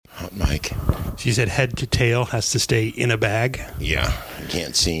What, Mike? She said head to tail has to stay in a bag. Yeah. You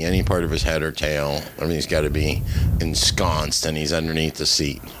can't see any part of his head or tail. I mean, he's got to be ensconced and he's underneath the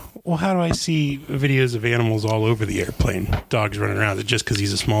seat. Well, how do I see videos of animals all over the airplane? Dogs running around. Is it just because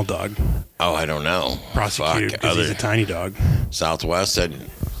he's a small dog? Oh, I don't know. Prosecuted because he's a tiny dog. Southwest said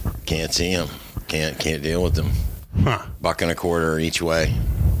can't see him. Can't deal with him. Huh. $1.25 each way.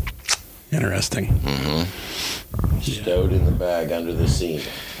 Interesting. Mm-hmm. Yeah. Stowed in the bag under the seat.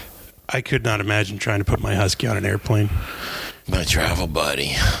 I could not imagine trying to put my husky on an airplane. My travel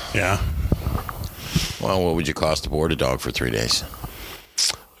buddy. Yeah. Well, what would you cost to board a dog for 3 days?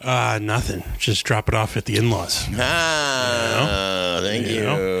 Nothing. Just drop it off at the in-laws. Thank you.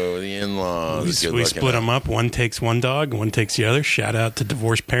 The in-laws. We split them up. One takes one dog, and one takes the other. Shout out to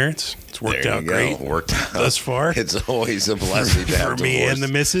divorced parents. It's worked out great. Worked out thus far. It's always a blessing to have for me and the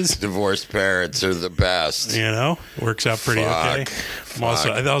missus. Divorced parents are the best. Works out pretty okay.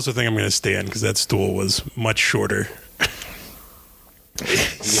 I also think I'm going to stand because that stool was much shorter.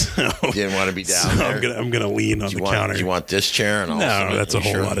 So, you didn't want to be down there. I'm gonna lean on the counter. Do you want this chair? No, that's a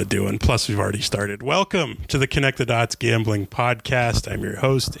whole lot of doing. Plus, we've already started. Welcome to the Connect the Dots Gambling Podcast. I'm your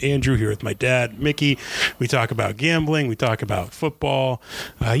host, Andrew, here with my dad, Mickey. We talk about gambling. We talk about football.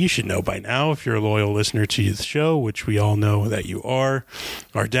 You should know by now, if you're a loyal listener to the show, which we all know that you are.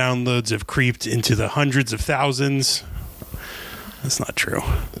 Our downloads have creeped into the hundreds of thousands. That's not true.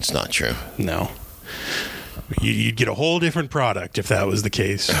 It's not true. No. You'd get a whole different product if that was the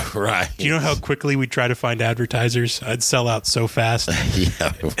case. Right. Do you know how quickly we try to find advertisers? I'd sell out so fast.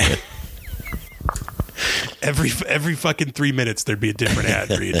 Yeah. Every fucking 3 minutes there'd be a different ad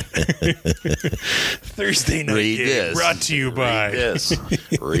read. Thursday night game brought to you by.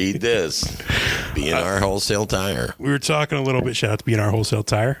 Read this. B&R Wholesale Tire. We were talking a little bit. Shout out to B&R Wholesale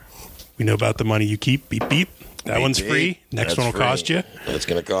Tire. We know about the money you keep. Beep beep. That one's free. Next one will cost you. That's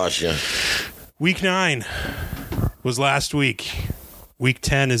going to cost you. Week 9 was last week. Week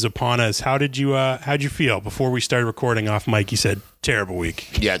 10 is upon us. How'd you feel before we started recording off mic? You said terrible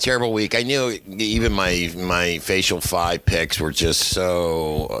week. Yeah, terrible week. I knew even my facial 5 picks were just to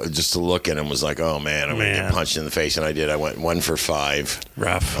look at them was like, oh man, I'm gonna get punched in the face, and I did. I went 1 for 5.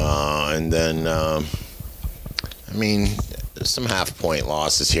 Rough. And then some half-point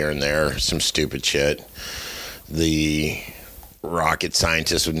losses here and there, some stupid shit. The rocket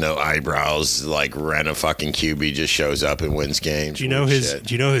scientist with no eyebrows, like ran a fucking QB, just shows up and wins games. Do you know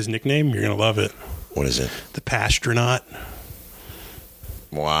his nickname? You're gonna love it. What is it? The Pastronaut.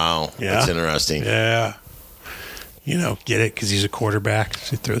 Wow. Yeah. That's interesting. Yeah. Get it? Because he's a quarterback.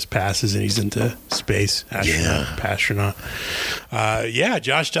 So he throws passes and he's into space. Pastronaut.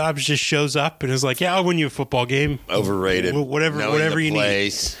 Josh Dobbs just shows up and is like, I'll win you a football game. Overrated. Whatever you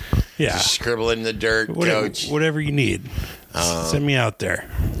need. Yeah. Just scribble in the dirt, coach. Whatever you need. Send me out there.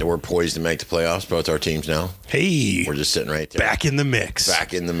 We're poised to make the playoffs, both our teams now. Hey. We're just sitting right there. Back in the mix.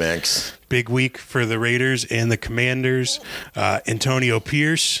 Big week for the Raiders and the Commanders. Antonio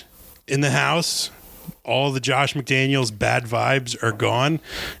Pierce in the house. All the Josh McDaniels bad vibes are gone.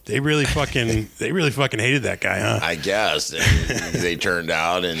 They really fucking hated that guy, huh? I guess they turned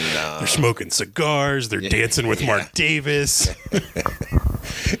out and they're smoking cigars. They're dancing with Mark Davis.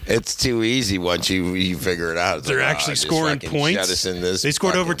 It's too easy once you figure it out. They're actually scoring points. They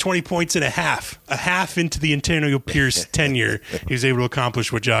scored over 20 points in a half into the Antonio Pierce tenure. He was able to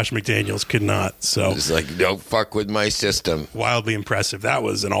accomplish what Josh McDaniels could not. So it's like, don't fuck with my system. Wildly impressive. That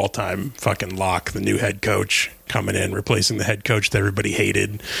was an all-time fucking lock. The new head coach coming in, replacing the head coach that everybody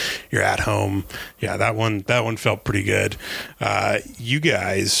hated. You're at home. Yeah, that one felt pretty good. You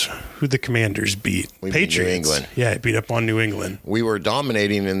guys, who the Commanders beat? We Patriots. Beat New England. Yeah, beat up on New England. We were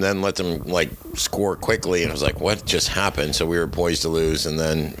dominating and then let them score quickly, and I was like, what just happened? So we were poised to lose, and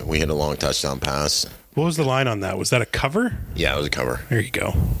then we hit a long touchdown pass. What was the line on that? Was that a cover? Yeah, it was a cover. There you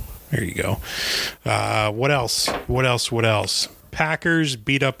go. What else? Packers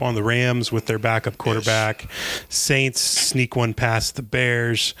beat up on the Rams with their backup quarterback. Saints sneak one past the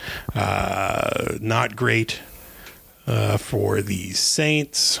Bears. Not great for the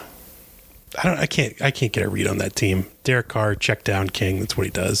Saints. I can't get a read on that team. Derek Carr, check down king. That's what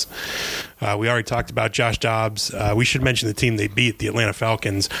he does. We already talked about Josh Dobbs. We should mention the team they beat, the Atlanta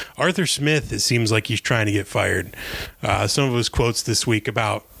Falcons. Arthur Smith, it seems like he's trying to get fired. Some of his quotes this week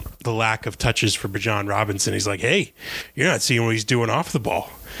about the lack of touches for Bijan Robinson. He's like, hey, you're not seeing what he's doing off the ball.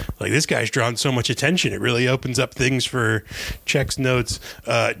 Like, this guy's drawn so much attention. It really opens up things for checks notes.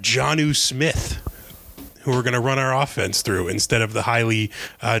 Jonnu Smith, who we're going to run our offense through instead of the highly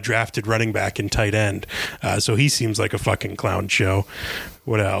drafted running back and tight end. So he seems like a fucking clown show.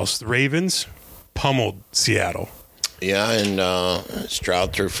 What else? The Ravens pummeled Seattle. Yeah, and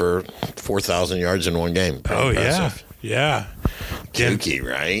Stroud threw for 4,000 yards in one game. Pretty impressive. Yeah. Kooky,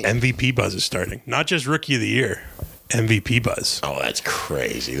 right? MVP buzz is starting. Not just Rookie of the Year. MVP buzz. Oh, that's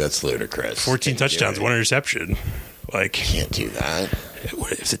crazy. That's ludicrous. 14 touchdowns, 1 interception. Like, can't do that.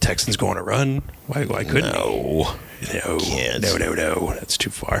 If the Texans go on a run, why couldn't No. No, that's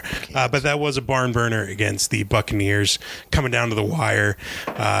too far. But that was a barn burner against the Buccaneers, coming down to the wire.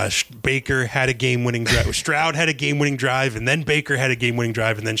 Baker had a game-winning drive. Stroud had a game-winning drive, and then Baker had a game-winning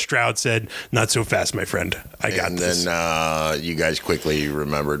drive, and then Stroud said, "Not so fast, my friend. I got this." And then you guys quickly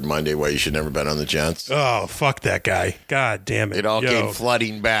remembered Monday why you should never bet on the Jets. Oh, fuck that guy. God damn it. It all came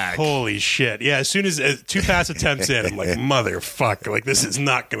flooding back. Holy shit. Yeah, as soon as 2 pass attempts in, I'm like, motherfucker. Like, this is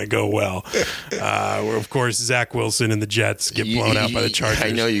not going to go well. Where, of course, Zach Wilson and the Jets get blown out by the Chargers.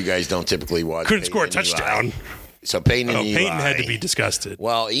 I know you guys don't typically watch. Couldn't score a touchdown. So Peyton and Eli. Peyton had to be disgusted.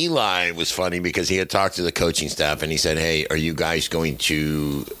 Well, Eli was funny because he had talked to the coaching staff and he said, "Hey, are you guys going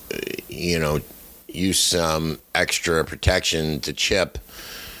to, use some extra protection to chip,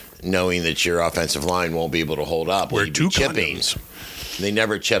 knowing that your offensive line won't be able to hold up? Wear 2 chipping." condoms. They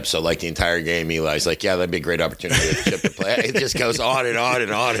never chip, so like the entire game, Eli's like, "Yeah, that'd be a great opportunity to chip to play." It just goes on and on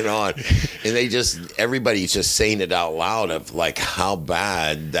and on and on, and everybody's just saying it out loud of like how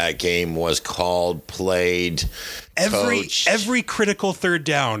bad that game was called, played. Every critical third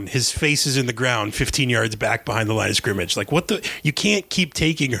down, his face is in the ground, 15 yards back behind the line of scrimmage. Like, what the? You can't keep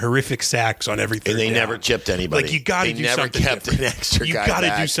taking horrific sacks on every third down. And they never chipped anybody. Like, you got to do something different. They never kept an extra guy back. You got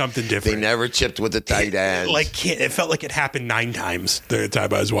to do something different. They never chipped with the tight end. It felt like it happened 9 times the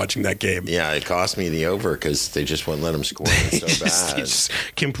time I was watching that game. Yeah, it cost me the over because they just wouldn't let him score. It was so bad. Just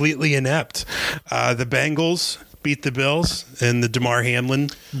completely inept. The Bengals beat the Bills in the DeMar Hamlin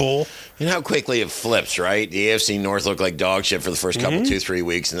Bowl. You know how quickly it flips, right? The AFC North looked like dog shit for the first couple, 2-3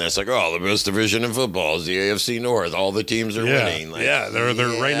 weeks, and then it's like, oh, the best division in football is the AFC North. All the teams are winning. Like, they're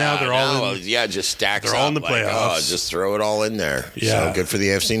right now. They're all in, just stacks. They're all in the playoffs. Just throw it all in there. Yeah, so good for the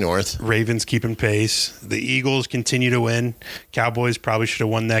AFC North. Ravens keeping pace. The Eagles continue to win. Cowboys probably should have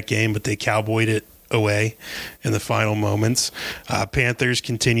won that game, but they cowboyed it away in the final moments. Panthers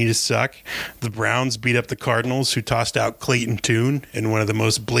continue to suck. The Browns beat up the Cardinals, who tossed out Clayton Tune in one of the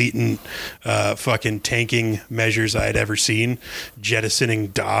most blatant fucking tanking measures I had ever seen, jettisoning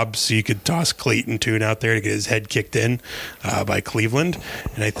Dobbs so you could toss Clayton Tune out there to get his head kicked in by Cleveland.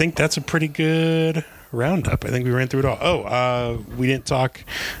 And I think that's a pretty good roundup. I think we ran through it all. We didn't talk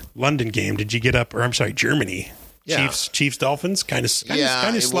London game. Did you get up? Or I'm sorry, Germany. Yeah. Chiefs, Dolphins, kind of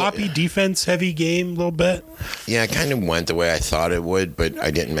sloppy, defense heavy game a little bit. Yeah, it kind of went the way I thought it would, but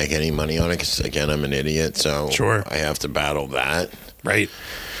I didn't make any money on it because, again, I'm an idiot, so sure. I have to battle that. Right.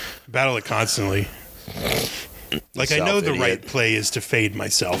 Battle it constantly. Like, I know the right play is to fade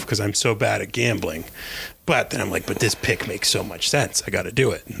myself because I'm so bad at gambling. But then I'm like, but this pick makes so much sense. I got to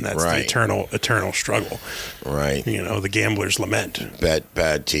do it. And that's the eternal struggle. Right. The gambler's lament. Bet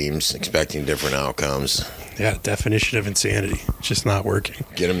bad teams, expecting different outcomes. Yeah, definition of insanity. It's just not working.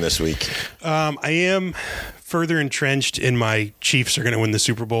 Get them this week. I am further entrenched in my Chiefs are going to win the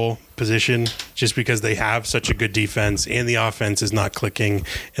Super Bowl position just because they have such a good defense and the offense is not clicking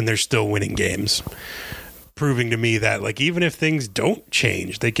and they're still winning games. Proving to me that, like, even if things don't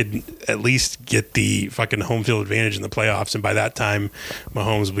change, they could at least get the fucking home field advantage in the playoffs. And by that time,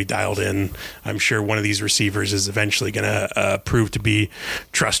 Mahomes will be dialed in. I'm sure one of these receivers is eventually going to prove to be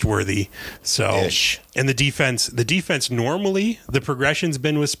trustworthy. So, and the defense normally, the progression's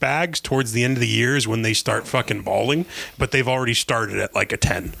been with Spags towards the end of the year is when they start fucking balling, but they've already started at like a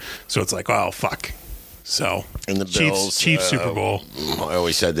 10. So it's like, oh, fuck. So, and the Bills, Chiefs Super Bowl. I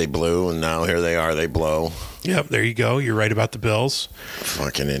always said they blew, and now here they are. They blow. Yep, there you go. You're right about the Bills.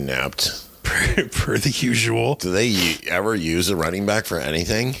 Fucking inept. Per the usual. Do they ever use a running back for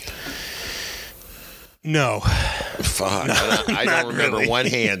anything? No. Fuck. I don't remember really. One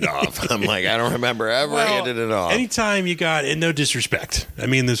handoff. I'm like, I don't remember ever handing it off. Anytime you got, and no disrespect, I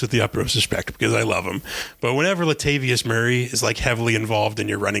mean this with the utmost respect because I love him, but whenever Latavius Murray is like heavily involved in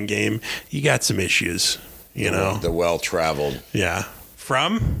your running game, you got some issues, The well-traveled. Yeah.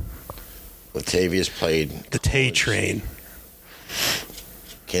 From? Latavius played. The Tay Train.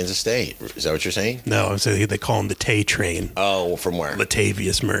 Kansas State. Is that what you're saying? No, I'm saying they call him the Tay Train. Oh, from where?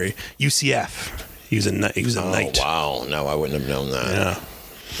 Latavius Murray. UCF. He was a knight. Wow. No, I wouldn't have known that.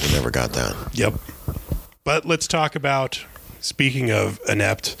 Yeah. We never got that. Yep. But let's talk about, speaking of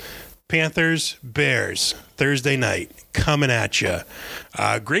inept, Panthers, Bears, Thursday night, coming at you.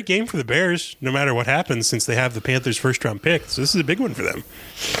 Great game for the Bears, no matter what happens, since they have the Panthers' first-round pick. So this is a big one for them.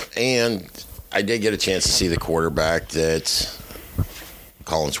 And I did get a chance to see the quarterback that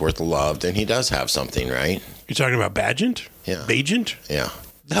Collinsworth loved, and he does have something, right? You're talking about Bagent? Yeah. Bagent? Yeah.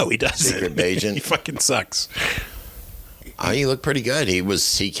 No, he doesn't. Secret Bagent. He fucking sucks. He looked pretty good.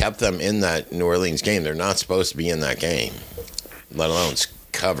 He kept them in that New Orleans game. They're not supposed to be in that game, let alone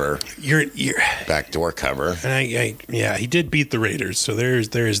cover. You're backdoor cover. And he did beat the Raiders, so there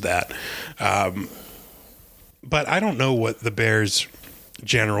is that. But I don't know what the Bears'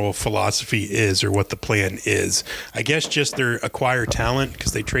 general philosophy is or what the plan is. I guess just their acquire talent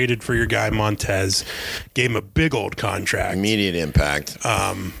because they traded for your guy Montez, gave him a big old contract. Immediate impact.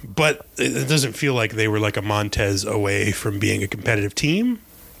 But it doesn't feel like they were like a Montez away from being a competitive team.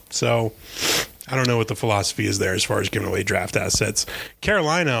 So I don't know what the philosophy is there as far as giving away draft assets.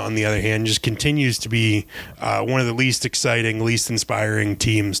 Carolina, on the other hand, just continues to be one of the least exciting, least inspiring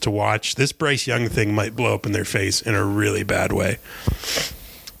teams to watch. This Bryce Young thing might blow up in their face in a really bad way.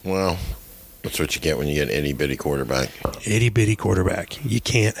 Well, that's what you get when you get an itty-bitty quarterback. Itty-bitty quarterback. You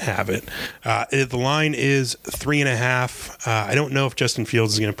can't have it. The line is 3.5. I don't know if Justin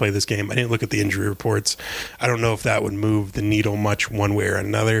Fields is going to play this game. I didn't look at the injury reports. I don't know if that would move the needle much one way or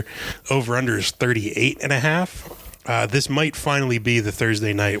another. Over-under is 38.5. This might finally be the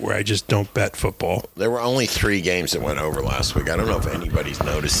Thursday night where I just don't bet football. There were only 3 games that went over last week. I don't know if anybody's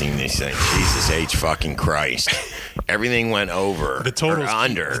noticing these things. Jesus H. fucking Christ. Everything went over. The totals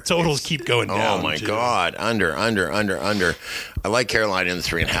under. The totals keep going down. Oh, my God. Under. I like Carolina in the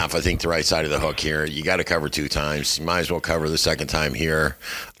 3.5. I think the right side of the hook here. You got to cover 2 times. You might as well cover the second time here.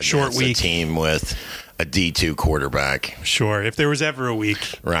 Short week. A team with a D2 quarterback. Sure. If there was ever a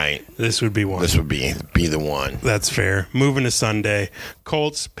week, right, this would be one. This would be the one. That's fair. Moving to Sunday.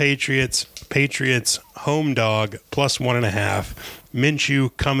 Colts, Patriots, home dog, plus 1.5.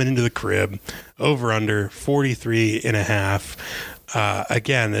 Minshew coming into the crib. Over under 43.5.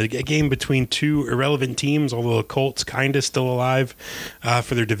 Again, a game between 2 irrelevant teams, although the Colts kind of still alive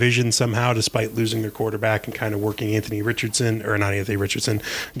for their division somehow, despite losing their quarterback and kind of working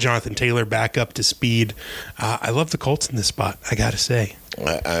Jonathan Taylor back up to speed. I love the Colts in this spot, I got to say.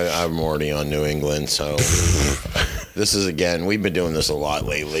 I'm already on New England, so this is, again, we've been doing this a lot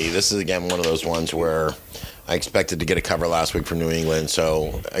lately. This is, again, one of those ones where I expected to get a cover last week from New England.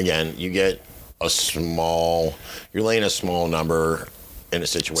 So, again, you get you're laying a small number in a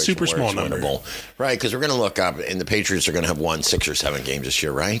situation super where small it's number. Winnable. Right, because we're going to look up, and the Patriots are going to have won 6 or 7 games this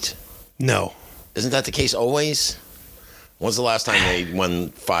year, right? No. Isn't that the case always? When's the last time they won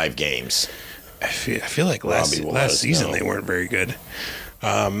 5 games? I feel like last season they weren't very good.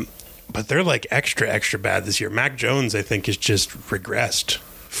 But they're like extra bad this year. Mac Jones, I think, has just regressed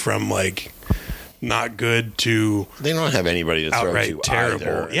from like not good to they don't have anybody to throw outright to terrible.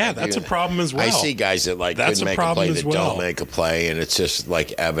 Either. Yeah, that's a problem as well. I see guys that couldn't make a play that don't make a play, and it's just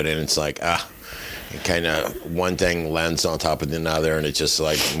like evident. It's like kind of one thing lands on top of another, and it just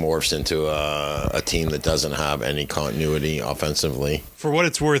like morphs into a team that doesn't have any continuity offensively. For what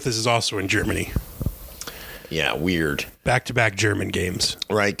it's worth, this is also in Germany. Yeah, weird. Back-to-back German games.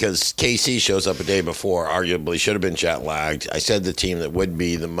 Right, because KC shows up a day before, arguably should have been jet-lagged. I said the team that would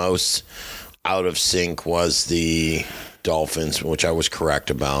be the most out of sync was the Dolphins, which I was correct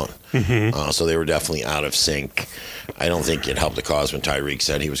about. Mm-hmm. So they were definitely out of sync. I don't think it helped the cause when Tyreek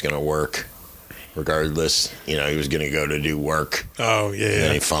said he was going to work. Regardless, he was going to go to do work. Oh, yeah. And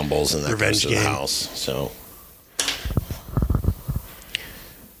then he fumbles and that Revenge goes to game. the house. So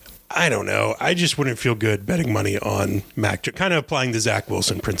I don't know. I just wouldn't feel good betting money on Mac. Kind of applying the Zach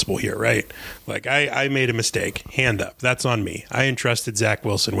Wilson principle here, right? Like, I made a mistake. Hand up. That's on me. I entrusted Zach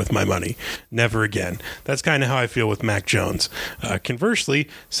Wilson with my money. Never again. That's kind of how I feel with Mac Jones. Conversely,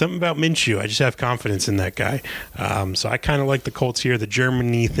 something about Minshew. I just have confidence in that guy. So I kind of like the Colts here. The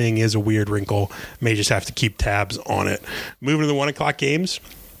Germany thing is a weird wrinkle. May just have to keep tabs on it. Moving to the 1 o'clock games,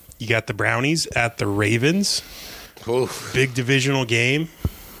 you got the Brownies at the Ravens. Oof. Big divisional game.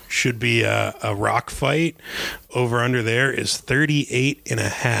 Should be a rock fight. Over under there is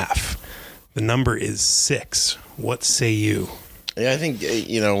 38.5. The number is 6. What say you? Yeah, I think,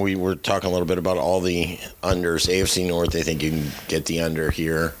 we were talking a little bit about all the unders. AFC North, I think you can get the under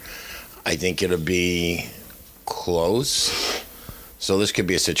here. I think it'll be close. So this could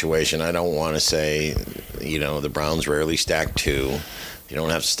be a situation. I don't want to say, the Browns rarely stack 2. You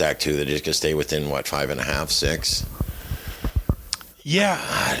don't have to stack 2. They're just going to stay within, 5.5, 6? Yeah,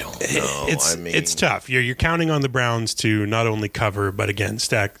 I don't know. It's tough. You're counting on the Browns to not only cover, but again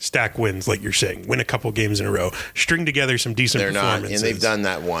stack wins, like you're saying, win a couple games in a row, string together some decent performances. Not, and they've done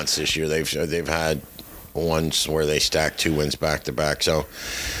that once this year. They've had ones where they stack 2 wins back to back. So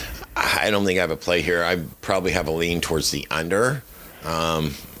I don't think I have a play here. I probably have a lean towards the under.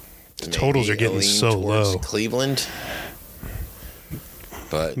 The totals are getting so low. Cleveland.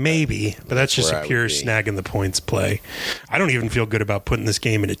 but maybe. But that's just where a I pure would be. snagging the points play. I don't even feel good about putting this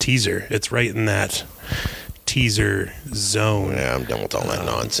game in a teaser. It's right in that teaser zone. Yeah, I'm done with all that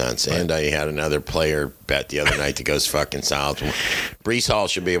nonsense. And I had another player bet the other night that goes fucking south. Brees Hall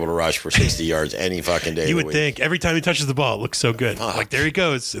should be able to rush for 60 yards any fucking day. You of would the week. think every time he touches the ball, it looks so good. Fuck. Like, there he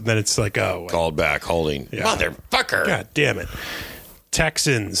goes. And then it's like, oh. Called back, holding. Yeah. Motherfucker. God damn it.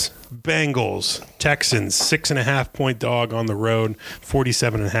 Texans, Bengals, Texans, 6.5-point dog on the road,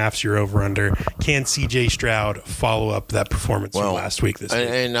 47.5 is your over-under. Can C.J. Stroud follow up that performance from last week this week?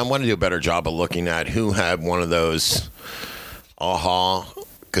 And I want to do a better job of looking at who had one of those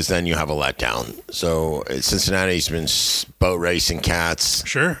because then you have a letdown. So Cincinnati's been boat racing cats.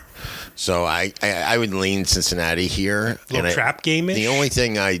 Sure. So I would lean Cincinnati here. Little trap game-ish? The only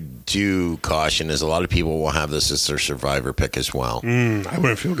thing I do caution is a lot of people will have this as their survivor pick as well. I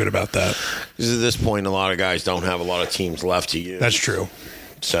wouldn't feel good about that. Because at this point, a lot of guys don't have a lot of teams left to use. That's true.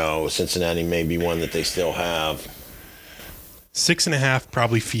 So Cincinnati may be one that they still have. 6.5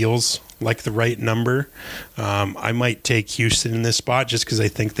 probably feels like the right number. I might take Houston in this spot just because I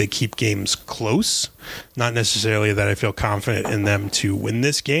think they keep games close. Not necessarily that I feel confident in them to win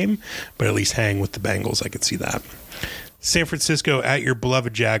this game, but at least hang with the Bengals. I could see that. San Francisco at your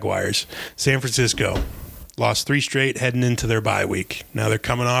beloved Jaguars. San Francisco lost 3 straight heading into their bye week. Now they're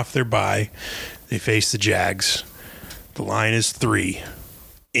coming off their bye. They face the Jags. The line is 3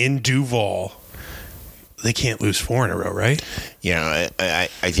 in Duval. They can't lose 4 in a row, right? Yeah,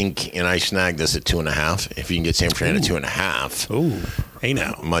 I think, and I snagged this at 2.5. If you can get San Fran at 2.5, Oh, hey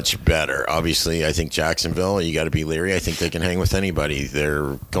now. much better. Obviously, I think Jacksonville, you got to be leery. I think they can hang with anybody.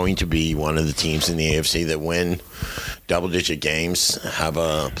 They're going to be one of the teams in the AFC that win double-digit games, have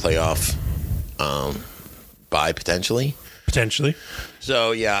a playoff bye potentially. Potentially.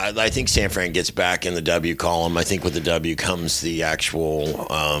 So, yeah, I think San Fran gets back in the W column. I think with the W comes the actual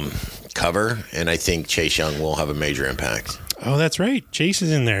cover, and I think Chase Young will have a major impact. Oh, that's right. Chase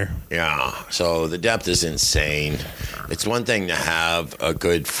is in there. Yeah, so the depth is insane. It's one thing to have a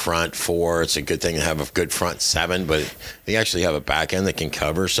good front 4. It's a good thing to have a good front 7, but they actually have a back end that can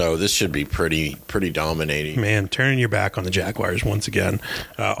cover, so this should be pretty dominating. Man, turning your back on the Jaguars once again.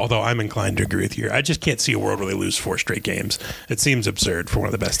 Although I'm inclined to agree with you. I just can't see a world where they lose 4 straight games. It seems absurd for one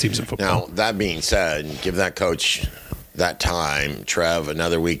of the best teams in football. Now, that being said, give that coach that time, Trev,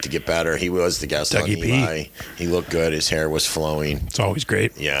 another week to get better. He was the guest on Dougie Eli. He looked good. His hair was flowing. It's always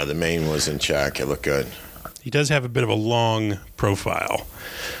great. Yeah, the mane was in check. It looked good. He does have a bit of a long profile.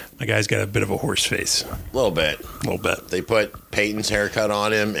 My guy's got a bit of a horse face. A little bit. A little bit. They put Peyton's haircut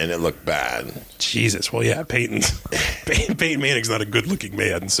on him, and it looked bad. Jesus. Well, yeah, Peyton Manning's not a good-looking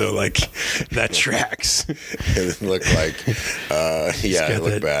man, so, like, that tracks. It looked like, it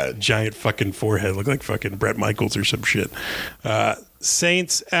looked bad. Giant fucking forehead. Looked like fucking Brett Michaels or some shit.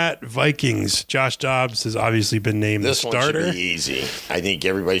 Saints at Vikings. Josh Dobbs has obviously been named This the one starter. should be easy. I think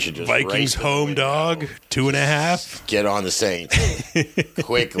everybody should just Vikings race for the home win dog, now. 2.5. Get on the Saints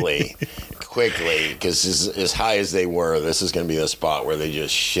quickly, because as high as they were, this is going to be the spot where they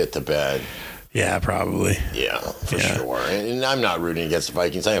just shit the bed. Yeah, probably. Yeah, for sure. And I'm not rooting against the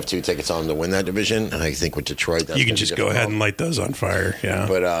Vikings. I have 2 tickets on them to win that division, and I think with Detroit, that's You can gonna be just go ahead and light those on fire. Yeah.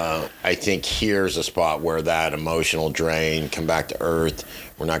 But I think here's a spot where that emotional drain, come back to earth.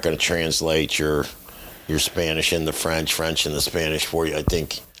 We're not going to translate your Spanish into French into Spanish for you. I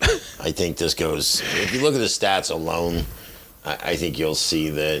think this goes. If you look at the stats alone, I think you'll see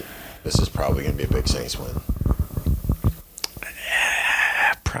that this is probably going to be a big Saints win.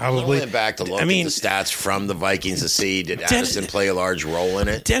 Probably. I went back to look at the stats from the Vikings to see did Addison play a large role in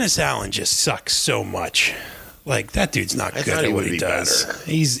it. Dennis Allen just sucks so much. Like, that dude's not good thought at he what would he be does. better.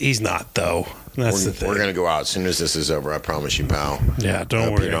 He's not, though. That's the thing. We're going to go out as soon as this is over. I promise you, pal. Yeah, don't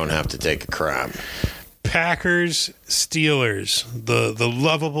Hope worry. you don't have to take a crap. Packers, Steelers, the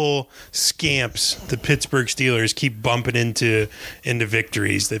lovable scamps, the Pittsburgh Steelers keep bumping into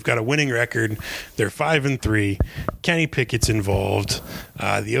victories. They've got a winning record. They're 5-3. Kenny Pickett's involved.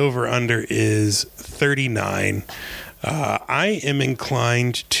 The over/under is 39. I am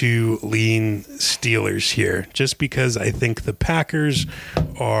inclined to lean Steelers here, just because I think the Packers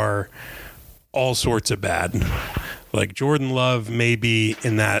are all sorts of bad. Like, Jordan Love may be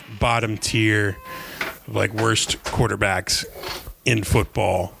in that bottom tier of, like, worst quarterbacks in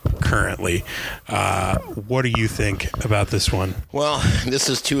football currently. What do you think about this one? Well, this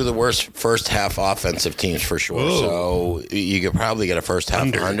is 2 of the worst first half offensive teams for sure. Whoa. So you could probably get a first half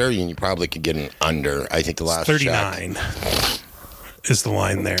under, and you probably could get an under. I think the last 39 is the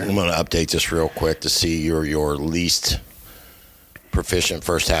line there. I'm going to update this real quick to see your least proficient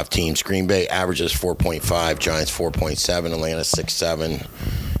first half teams. Green Bay averages 4.5, Giants 4.7, Atlanta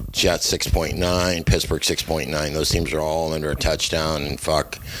 6.7, Jets 6.9, Pittsburgh 6.9. Those teams are all under a touchdown, and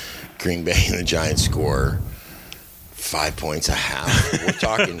fuck, Green Bay and the Giants score 5 points a half. We're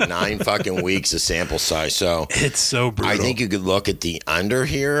talking 9 fucking weeks of sample size. So it's so brutal. I think you could look at the under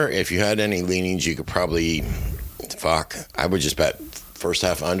here. If you had any leanings, you could probably, I would just bet first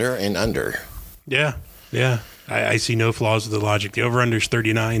half under and under. Yeah. I see no flaws with the logic. The over-under is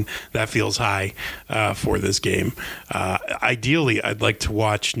 39. That feels high for this game. Ideally, I'd like to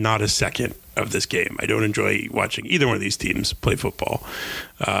watch not a second of this game. I don't enjoy watching either one of these teams play football.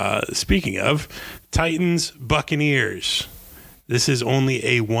 Speaking of, Titans, Buccaneers. This is only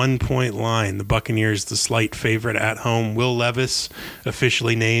a 1-point line. The Buccaneers, the slight favorite at home. Will Levis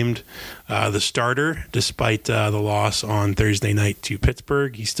officially named the starter despite the loss on Thursday night to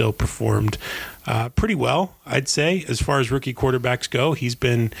Pittsburgh. He still performed pretty well, I'd say, as far as rookie quarterbacks go. He's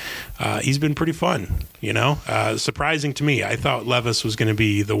been pretty fun. Surprising to me. I thought Levis was going to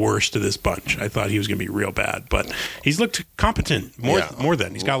be the worst of this bunch. I thought he was going to be real bad, but he's looked competent more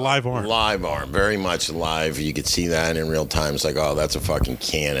than. He's got a live arm. Live arm, very much live. You could see that in real time. It's like, oh, that's a fucking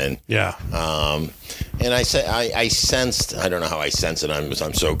cannon. Yeah. And I sensed. I don't know how I sense it.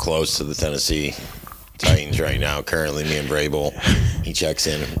 I'm so close to the Tennessee Titans right now. Currently, me and Brable, he checks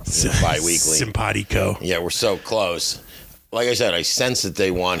in bi-weekly. Simpatico. Yeah, we're so close. Like I said, I sense that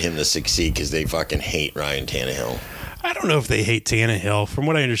they want him to succeed because they fucking hate Ryan Tannehill. I don't know if they hate Tannehill. From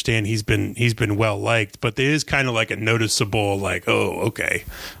what I understand, he's been well liked, but there is kind of like a noticeable, like, oh, okay,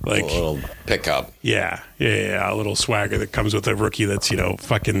 like a little pickup. Yeah, a little swagger that comes with a rookie that's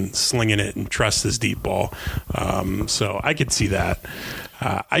fucking slinging it and trusts his deep ball. So I could see that.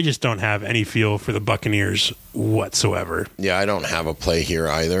 I just don't have any feel for the Buccaneers whatsoever. Yeah, I don't have a play here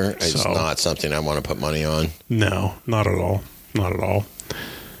either. It's not something I want to put money on. No, not at all. Not at all.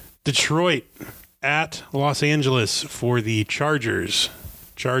 Detroit at Los Angeles for the Chargers.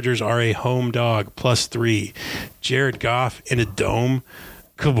 Chargers are a home dog, +3. Jared Goff in a dome.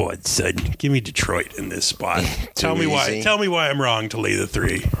 Come on, son. Give me Detroit in this spot. Tell me why I'm wrong to lay the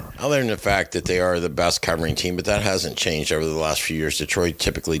 3. Other than the fact that they are the best covering team, but that hasn't changed over the last few years. Detroit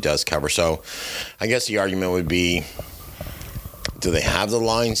typically does cover. So I guess the argument would be, do they have the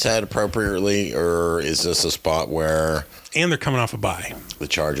line set appropriately, or is this a spot where... And they're coming off a bye. The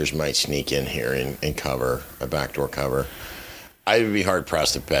Chargers might sneak in here and cover, a backdoor cover. I would be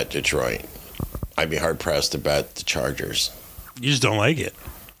hard-pressed to bet Detroit. I'd be hard-pressed to bet the Chargers. You just don't like it.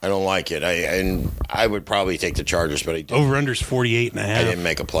 I don't like it. I would probably take the Chargers, but I didn't. Over-under's 48.5. I didn't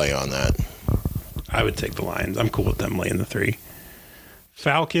make a play on that. I would take the Lions. I'm cool with them laying the 3.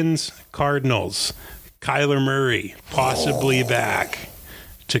 Falcons, Cardinals. Kyler Murray possibly back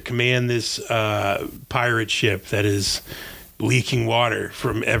to command this pirate ship that is leaking water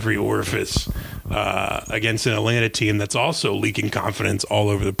from every orifice against an Atlanta team that's also leaking confidence all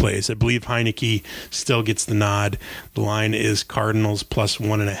over the place. I believe Heineke still gets the nod. The line is Cardinals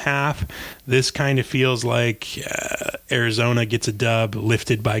 +1.5. This kind of feels like Arizona gets a dub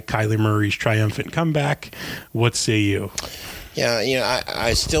lifted by Kyler Murray's triumphant comeback. What say you? Yeah,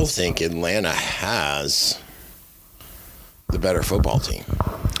 I still think Atlanta has the better football team.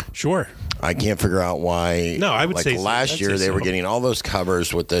 Sure. I can't figure out why. No, I would say last year they were getting all those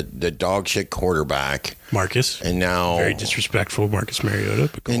covers with the dog shit quarterback. Marcus. And now. Very disrespectful, Marcus Mariota.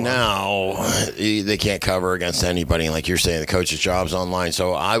 And now they can't cover against anybody. Like you're saying, the coach's job's online.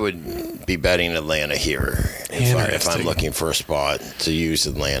 So I would be betting Atlanta here if I'm looking for a spot to use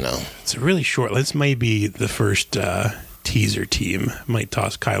Atlanta. It's really short. This might be the first teaser team. Might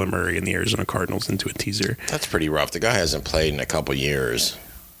toss Kyler Murray and the Arizona Cardinals into a teaser. That's pretty rough. The guy hasn't played in a couple years.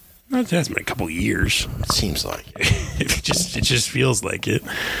 It hasn't been a couple of years. It seems like it just feels like it.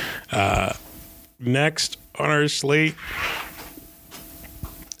 Next on our slate,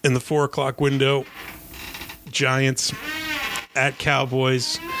 in the 4:00 window, Giants at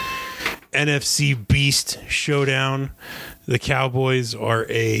Cowboys. NFC Beast showdown. The Cowboys are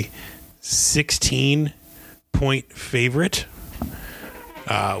a 16-point favorite,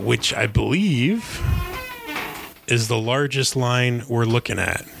 which I believe is the largest line we're looking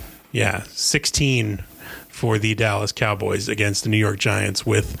at. Yeah, 16 for the Dallas Cowboys against the New York Giants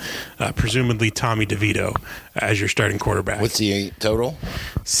with presumably Tommy DeVito as your starting quarterback. What's the total?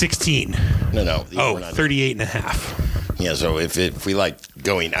 16. No. Oh, 38.5. Yeah, so if we like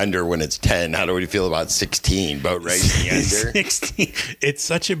going under when it's 10, how do we feel about 16? Boat race the under? 16. It's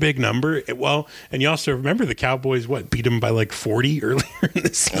such a big number. Well, and you also remember the Cowboys, beat them by like 40 earlier in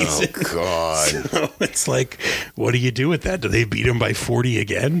the season. Oh, God. So it's like, what do you do with that? Do they beat them by 40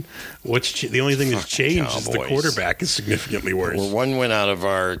 again? The only thing that's changed is the quarterback is significantly worse. We're one win out of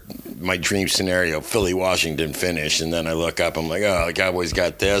my dream scenario, Philly, Washington finish, and then I look up, I'm like, oh, the Cowboys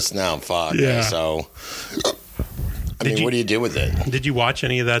got this? Now I'm fucked. Yeah. So... what do you do with it? Did you watch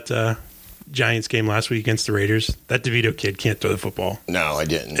any of that Giants game last week against the Raiders? That DeVito kid can't throw the football. No, I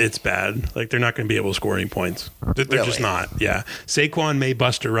didn't. It's bad. Like, they're not going to be able to score any points. They're Really? just not. Yeah. Saquon may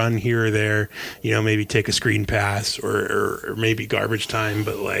bust a run here or there, maybe take a screen pass or maybe garbage time,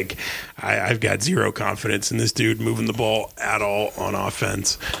 but like I've got zero confidence in this dude moving the ball at all on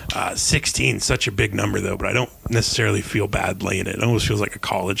offense. 16, such a big number though, but I don't necessarily feel bad laying it. It almost feels like a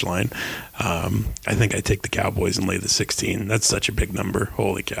college line. I think I take the Cowboys and lay the 16. That's such a big number.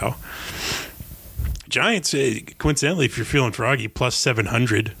 Holy cow. Giants, coincidentally, if you're feeling froggy, plus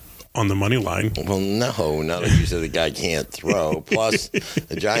 700 on the money line. Well, no, not like you said the guy can't throw. Plus,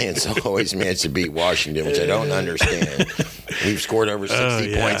 the Giants always manage to beat Washington, which I don't understand. We've scored over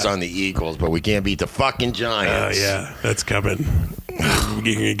 60 points on the Eagles, but we can't beat the fucking Giants. Oh, yeah, that's coming.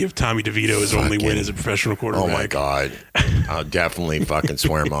 You're going to give Tommy DeVito his only win as a professional quarterback. Oh, my God. I'll definitely fucking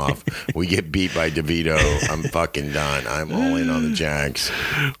swear him off. We get beat by DeVito, I'm fucking done. I'm all in on the Jags.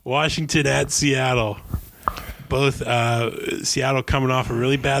 Washington at Seattle. Both Seattle coming off a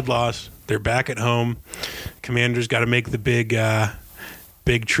really bad loss. They're back at home. Commanders got to make the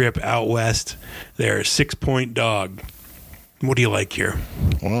big trip out west. They're a 6-point dog. What do you like here?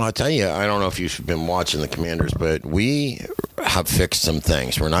 Well, I'll tell you, I don't know if you've been watching the Commanders, but we have fixed some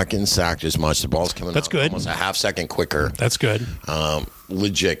things. We're not getting sacked as much. The ball's coming That's out good. almost a half second quicker. That's good.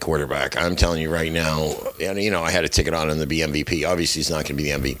 Legit quarterback. I'm telling you right now, and I had a ticket on him to be MVP. Obviously, he's not going to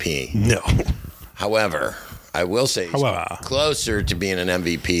be the MVP. No. However, I will say he's closer to being an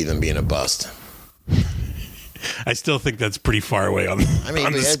MVP than being a bust. I still think that's pretty far away on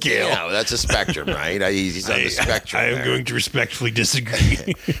the scale. That's a spectrum, right? He's on the spectrum. I am going to respectfully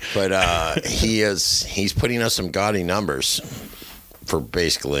disagree. But he's putting us some gaudy numbers for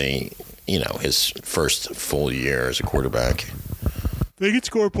basically, his first full year as a quarterback. They can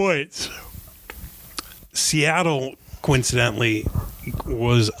score points. Seattle, coincidentally,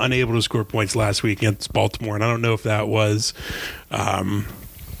 was unable to score points last week against Baltimore, and I don't know if that was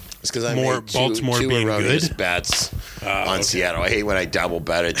it's because I more made Baltimore two being erroneous good bets on Seattle. I hate when I double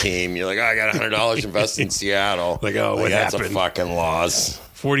bet a team. You're like, I got $100 invested in Seattle. What that's happened? A fucking loss.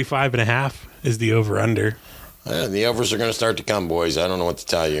 45.5 is the over-under. The overs are going to start to come, boys. I don't know what to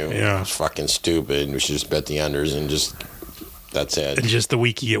tell you. Yeah. It's fucking stupid. We should just bet the unders and just... That's it. And just the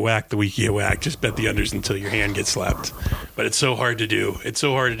week you get whacked, just bet the unders until your hand gets slapped. But it's so hard to do. It's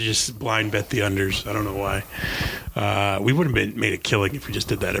so hard to just blind bet the unders. I don't know why. We would have made a killing if we just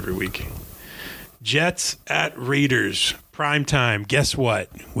did that every week. Jets at Raiders. Prime time. Guess what?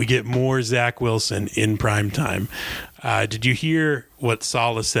 We get more Zach Wilson in prime time. Did you hear what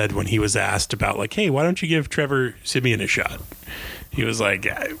Saleh said when he was asked about, like, hey, why don't you give Trevor Siemian a shot? He was like...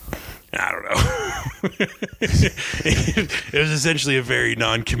 I don't know. It was essentially a very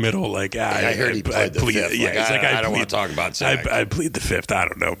non-committal, like, I heard he played the fifth. Yeah, I don't want to talk about Zach. I plead the fifth. I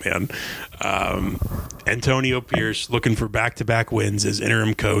don't know, man. Antonio Pierce looking for back-to-back wins as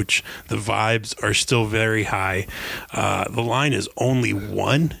interim coach. The vibes are still very high. The line is only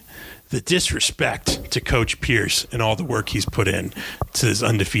one. The disrespect to Coach Pierce and all the work he's put in to this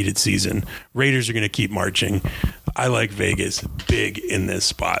undefeated season. Raiders are going to keep marching. I like Vegas big in this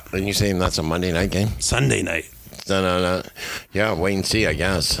spot. Didn't you say that's a Monday night game? Sunday night. No. Yeah, wait and see, I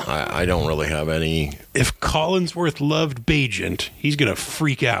guess. I don't really have any... If Collinsworth loved Bagent, he's going to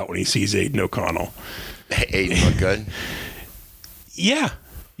freak out when he sees Aiden O'Connell. Aiden look good?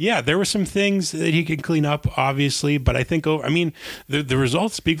 Yeah, there were some things that he could clean up, obviously, but I think, the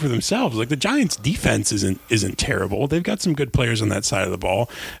results speak for themselves. Like, the Giants' defense isn't terrible. They've got some good players on that side of the ball,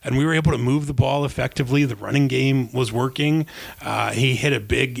 and we were able to move the ball effectively. The running game was working. He hit a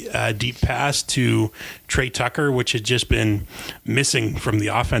big deep pass to Trey Tucker, which had just been missing from the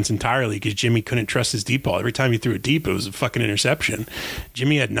offense entirely because Jimmy couldn't trust his deep ball. Every time he threw it deep, it was a fucking interception.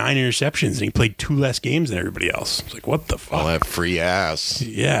 Jimmy had 9 interceptions, and he played 2 less games than everybody else. It's like, what the fuck? All that free ass.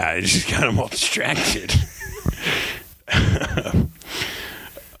 Yeah, it just got them all distracted.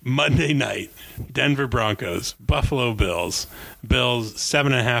 Monday night, Denver Broncos, Buffalo Bills. Bills,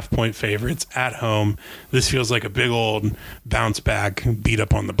 7.5-point favorites at home. This feels like a big old bounce back, beat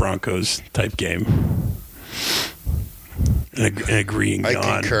up on the Broncos type game. An agreeing I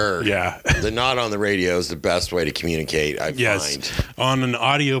yawn. concur. Yeah. The nod on the radio is the best way to communicate, I find. On an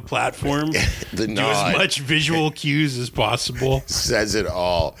audio platform, The do nod as much visual cues as possible. says it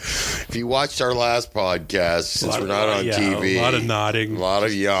all. If you watched our last podcast, since we're not on TV, a lot of nodding, a lot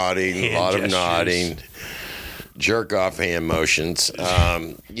of yawning, a lot gestures. of nodding, jerk off hand motions.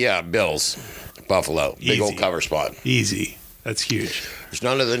 Bills, Buffalo, big Easy. old cover spot. Easy. That's huge. There's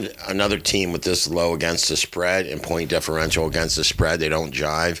another team with this low against the spread and point differential against the spread. They don't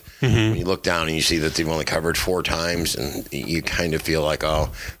jive. When you look down and you see that they've only covered 4 times, and you kind of feel like,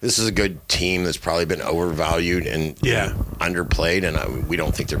 oh, this is a good team that's probably been overvalued and underplayed, and we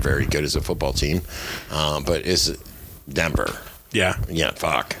don't think they're very good as a football team. But it's Denver. Yeah. Yeah,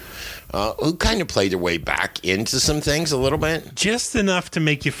 fuck. Who kind of played their way back into some things a little bit. Just enough to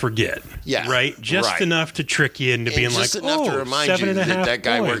make you forget. Yeah. Right? Just enough to trick you into being just like, enough to remind you that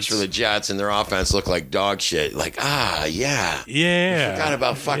guy points. works for the Jets and their offense looked like dog shit. Like, yeah. Yeah. I forgot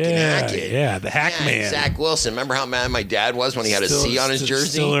about fucking Hackett. Yeah, the Hack Man. Zach Wilson. Remember how mad my dad was when he had a C on his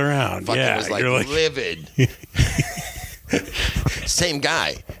jersey? Still around. Fucking was like livid. Same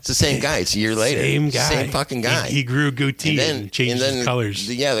guy. It's the same guy. It's a year later. Same guy. Same fucking guy. He grew a goatee and changed his colors.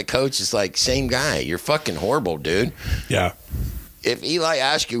 The coach is like, same guy. You're fucking horrible, dude. Yeah. If Eli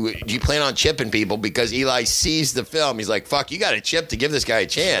asked you, do you plan on chipping people? Because Eli sees the film. He's like, fuck, you got to chip to give this guy a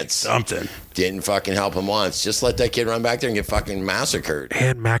chance. Something. Didn't fucking help him once. Just let that kid run back there and get fucking massacred.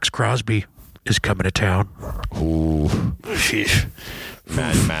 And Max Crosby is coming to town. Ooh.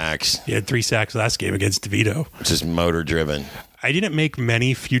 Mad Max. He had 3 sacks last game against DeVito. Just motor driven. I didn't make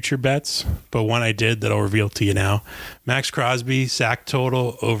many future bets, but one I did that I'll reveal to you now. Max Crosby, sack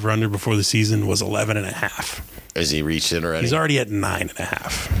total over under before the season was 11.5. Has he reached it already? He's already at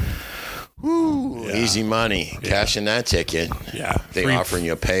 9.5. Woo, easy money. Cashing that ticket. Yeah. They offering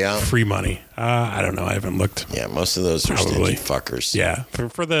you a payout? Free money. I don't know. I haven't looked. Yeah, most of those are stingy fuckers. Yeah.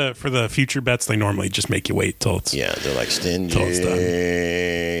 For the future bets, they normally just make you wait till it's they're like stingy. Till it's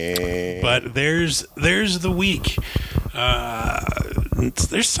done. But there's the week.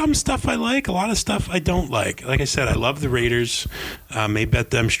 There's some stuff I like, a lot of stuff I don't like. Like I said, I love the Raiders. May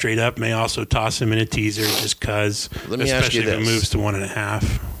bet them straight up. May also toss them in a teaser just because. Let me ask you this. Especially if it moves to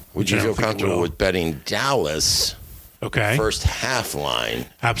 1.5. Would you feel comfortable with betting Dallas? Okay. First half line.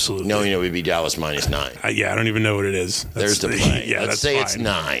 Absolutely. No, it would be Dallas -9. I don't even know what it is. There's the play. Yeah, let's say it's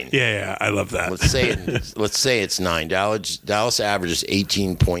 9. Yeah, I love that. Let's say it's 9. Dallas averages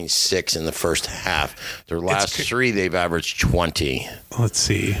 18.6 in the first half. Their last 3, they've averaged 20. Let's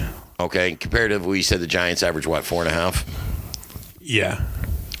see. Okay, comparatively, we said the Giants average 4.5. Yeah.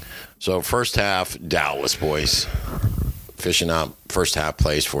 So first half, Dallas boys, fishing out first half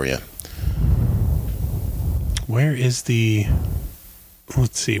plays for you. Where is the?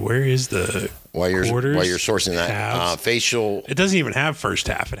 Let's see. Where is the? While you're quarters, sourcing that, facial. It doesn't even have first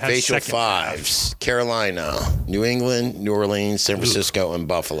half. It has facial second fives. Half. Carolina, New England, New Orleans, San Francisco, and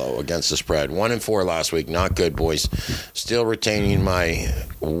Buffalo against the spread. 1-4 last week. Not good, boys. Still retaining my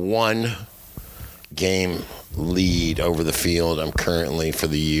 1 game lead over the field. I'm currently for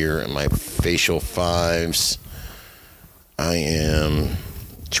the year, and my facial fives. I am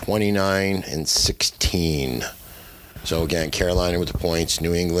 29-16. So again, Carolina with the points,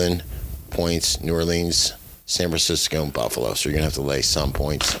 New England points, New Orleans, San Francisco, and Buffalo. So you're gonna have to lay some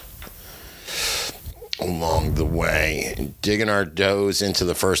points along the way. Digging our toes into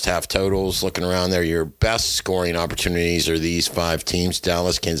the first half totals, looking around there, your best scoring opportunities are these 5 teams: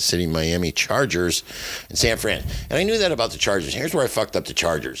 Dallas, Kansas City, Miami, Chargers, and San Fran. And I knew that about the Chargers. Here's where I fucked up the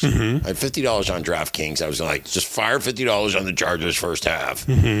Chargers. I had $50 on DraftKings. I was like, just fire $50 on the Chargers first half.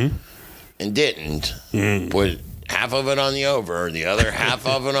 And didn't. Put half of it on the over, the other half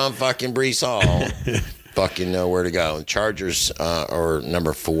of it on fucking Breece Hall. Fucking know where to go. The Chargers are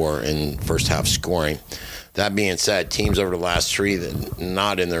number 4 in first half scoring. That being said, teams over the last 3 that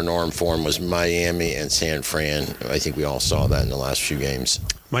not in their norm form was Miami and San Fran. I think we all saw that in the last few games.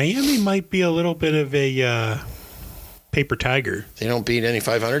 Miami might be a little bit of a paper tiger. They don't beat any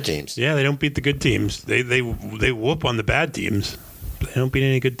 500 teams. Yeah, they don't beat the good teams. They whoop on the bad teams. But they don't beat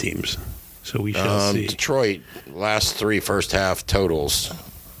any good teams. So we shall see. Detroit, last 3 first half totals.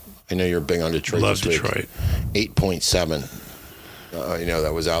 I know you're big on Detroit. Love Detroit. 8.7.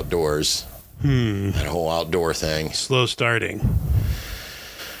 That was outdoors. That whole outdoor thing. Slow starting.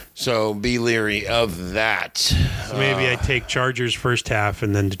 So be leery of that. So maybe I take Chargers first half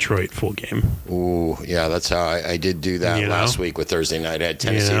and then Detroit full game. Ooh, yeah, that's how I did do that last week with Thursday night. I had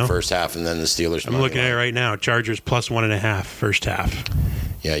Tennessee first half and then the Steelers. I'm looking at it right now. Chargers plus 1.5 first half.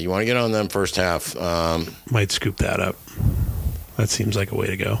 Yeah, you want to get on them first half. Might scoop that up. That seems like a way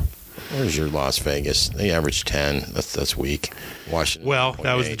to go. Where's your Las Vegas? They averaged 10. That's weak. Washington. Well,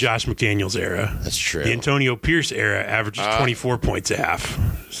 that was the Josh McDaniels era. That's true. The Antonio Pierce era averages 24 points a half.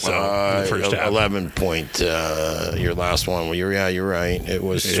 So in the first half. 11 point. Your last one. Well, you're right. It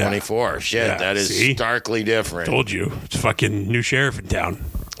was 24. Shit, that is starkly different. Told you. It's fucking new sheriff in town.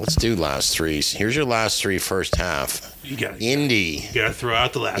 Let's do last threes. Here's your last three first half. Indy. You got to throw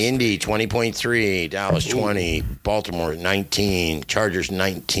out the last. Indy 20.3, Dallas 20, Baltimore 19, Chargers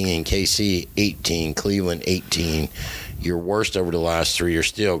 19, KC 18, Cleveland 18. Your worst over the last three are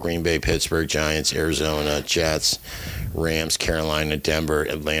still Green Bay, Pittsburgh, Giants, Arizona, Jets, Rams, Carolina, Denver,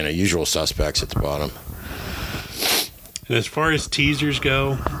 Atlanta. Usual suspects at the bottom. And as far as teasers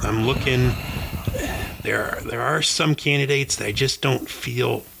go, I'm looking. There are some candidates that I just don't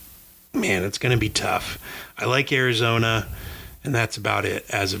feel. Man, it's going to be tough. I like Arizona, and that's about it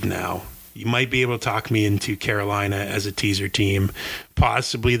as of now. You might be able to talk me into Carolina as a teaser team,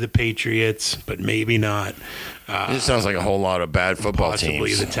 possibly the Patriots, but maybe not. This sounds like a whole lot of bad football teams.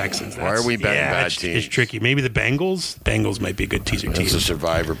 Possibly the Texans. Why are we betting bad teams? It's tricky. Maybe the Bengals. Bengals might be a good teaser team. It's a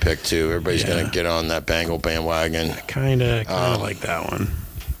survivor pick, too. Everybody's going to get on that Bengal bandwagon. Kind of like that one.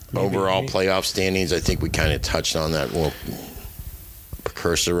 Overall playoff standings, I think we kind of touched on that little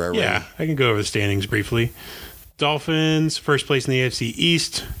precursor already. Yeah, I can go over the standings briefly. Dolphins, first place in the AFC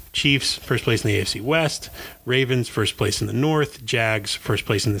East. Chiefs, first place in the AFC West. Ravens, first place in the North. Jags, first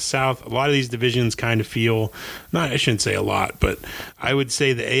place in the South. A lot of these divisions kind of feel, I shouldn't say a lot, but I would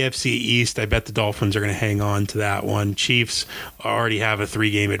say the AFC East, I bet the Dolphins are going to hang on to that one. Chiefs already have a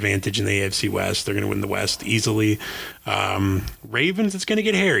 3-game advantage in the AFC West. They're going to win the West easily. Ravens, it's going to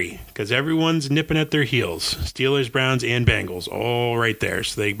get hairy because everyone's nipping at their heels. Steelers, Browns, and Bengals, all right there,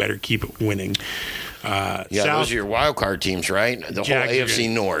 so they better keep winning. South, those are your wild card teams, right? The whole AFC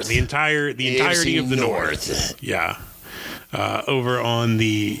North, the entirety of the North. Yeah. Over on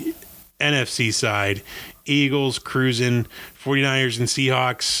the NFC side, Eagles cruising, 49ers and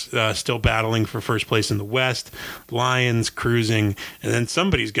Seahawks still battling for first place in the West, Lions cruising, and then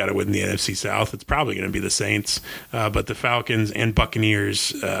somebody's got to win the NFC South. It's probably going to be the Saints, but the Falcons and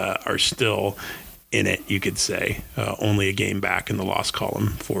Buccaneers are still in it, you could say. Only a game back in the loss column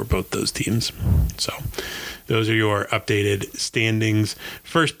for both those teams. So those are your updated standings.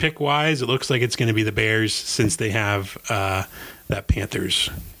 First pick-wise, it looks like it's going to be the Bears since they have that Panthers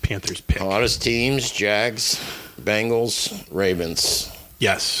pick. Hottest teams, Jags, Bengals, Ravens.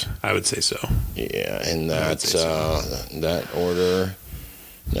 Yes, I would say so. Yeah, and that's that order.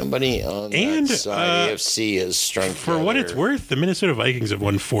 Nobody on that side AFC is strength. For what it's worth, the Minnesota Vikings have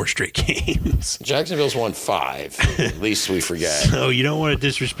won 4 straight games. Jacksonville's won 5. At least we forget. So you don't want to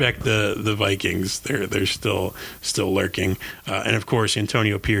disrespect the Vikings. They're still lurking. And of course,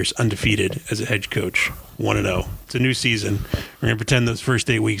 Antonio Pierce undefeated as a head coach, 1-0. It's a new season. We're gonna pretend those first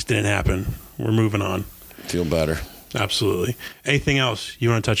 8 weeks didn't happen. We're moving on. Feel better. Absolutely. Anything else you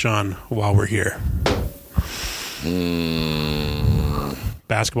want to touch on while we're here?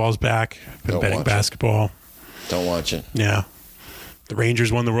 Basketball's back. Been betting basketball. Don't watch it. Yeah. The Rangers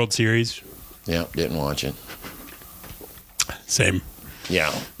won the World Series. Yeah, didn't watch it. Same.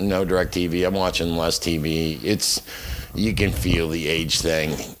 Yeah, no direct TV. I'm watching less TV. You can feel the age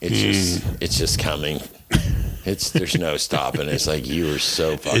thing. It's just coming. There's no stopping. It's like you are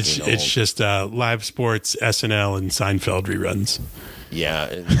so fucking old. It's just live sports, SNL, and Seinfeld reruns.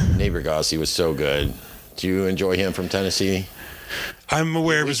 Yeah, Neighbor Gossi was so good. Do you enjoy him from Tennessee? I'm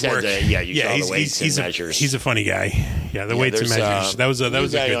aware of his work. Saw the weights and measures. He's a funny guy. Yeah, the weights and measures. That was a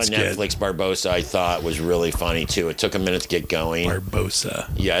good guy on skit. Netflix, Barbosa, I thought was really funny too. It took a minute to get going.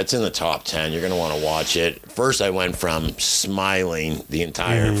 Barbosa. Yeah, it's in the top 10. You're going to want to watch it. First, I went from smiling the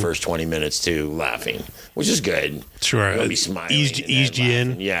entire first 20 minutes to laughing, which is good. Sure. You'll be smiling. Eased you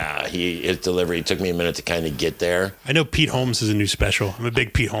in. Yeah, his delivery. It took me a minute to kind of get there. I know Pete Holmes is a new special. I'm a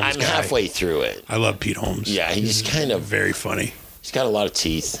big Pete Holmes guy. I'm halfway through it. I love Pete Holmes. Yeah, he's kind of very funny. He's got a lot of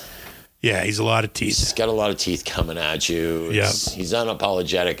teeth. Yeah, he's a lot of teeth. He's got a lot of teeth coming at you. He's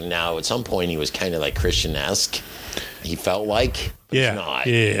unapologetic now. At some point, he was kind of like Christian-esque. He felt like, but he's not.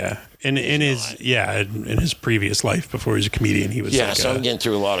 Yeah. In his previous life before he was a comedian, he was so I'm getting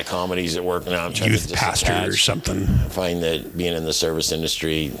through a lot of comedies at work now. I'm trying youth to pastor or something. I find that being in the service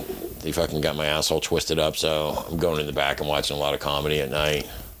industry, they fucking got my asshole twisted up. So I'm going in the back and watching a lot of comedy at night.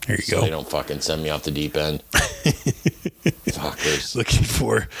 There you go. They don't fucking send me off the deep end. Fuckers. Looking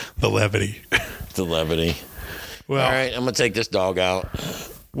for the levity. The levity. Well, all right, I'm going to take this dog out.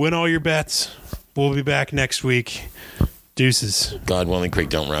 Win all your bets. We'll be back next week. Deuces. God willing, creek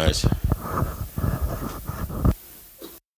don't rise.